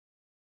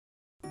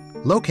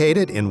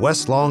Located in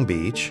West Long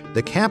Beach,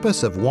 the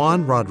campus of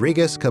Juan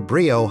Rodriguez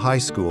Cabrillo High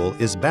School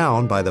is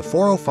bound by the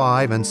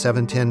 405 and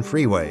 710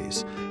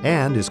 freeways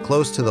and is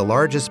close to the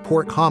largest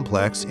port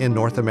complex in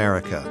North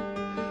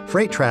America.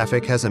 Freight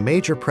traffic has a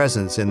major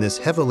presence in this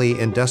heavily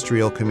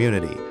industrial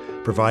community,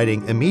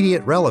 providing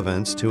immediate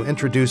relevance to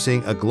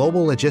introducing a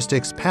global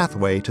logistics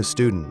pathway to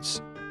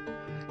students.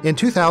 In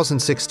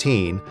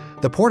 2016,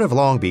 the Port of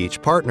Long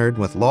Beach partnered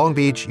with Long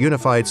Beach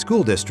Unified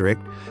School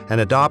District and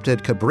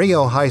adopted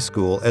Cabrillo High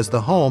School as the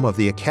home of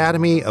the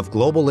Academy of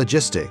Global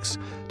Logistics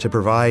to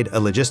provide a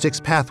logistics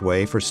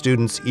pathway for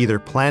students either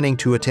planning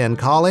to attend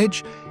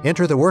college,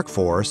 enter the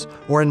workforce,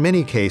 or in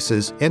many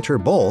cases, enter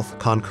both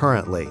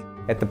concurrently.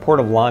 At the Port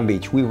of Long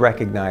Beach, we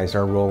recognize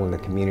our role in the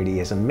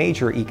community as a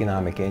major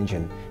economic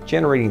engine,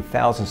 generating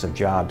thousands of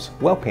jobs,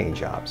 well-paying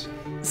jobs.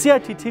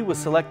 CITT was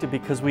selected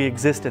because we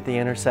exist at the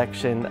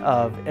intersection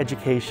of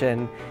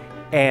education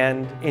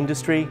and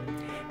industry,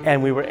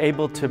 and we were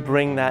able to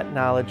bring that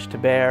knowledge to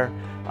bear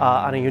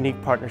on a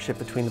unique partnership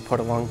between the Port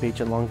of Long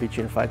Beach and Long Beach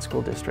Unified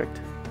School District.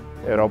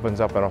 It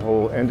opens up a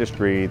whole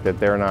industry that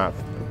they're not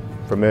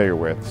familiar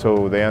with,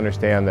 so they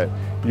understand that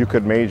you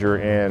could major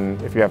in,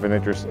 if you have an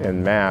interest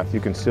in math, you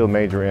can still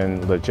major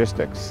in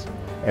logistics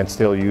and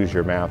still use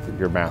your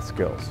math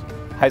skills.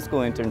 High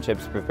school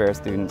internships prepare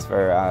students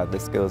for the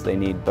skills they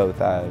need both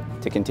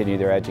to continue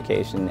their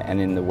education and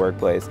in the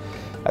workplace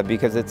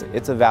because it's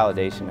a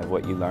validation of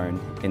what you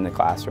learn in the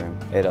classroom.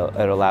 It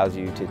allows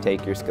you to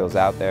take your skills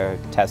out there,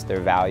 test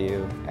their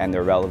value and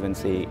their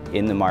relevancy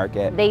in the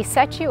market. They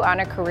set you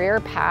on a career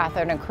path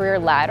and a career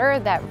ladder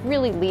that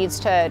really leads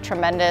to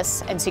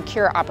tremendous and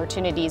secure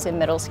opportunities in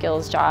middle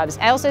skills jobs.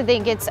 I also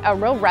think it's a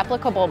real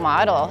replicable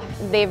model.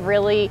 They've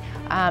really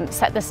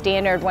set the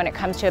standard when it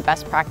comes to a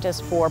best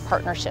practice for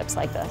partnerships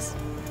like this.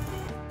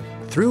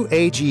 Through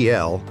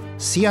AGL,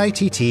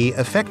 CITT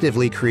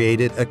effectively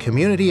created a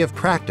community of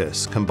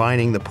practice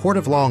combining the Port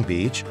of Long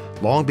Beach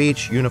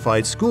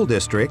Unified School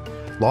District,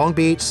 Long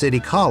Beach City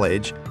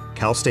College,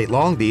 Cal State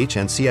Long Beach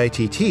and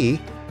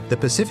CITT, the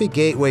Pacific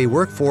Gateway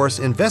Workforce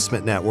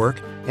Investment Network,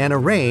 and a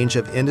range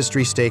of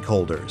industry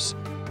stakeholders.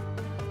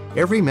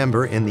 Every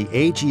member in the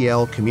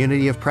AGL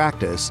community of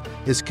practice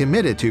is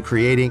committed to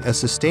creating a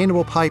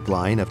sustainable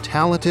pipeline of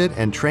talented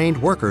and trained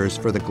workers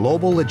for the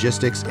global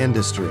logistics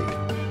industry.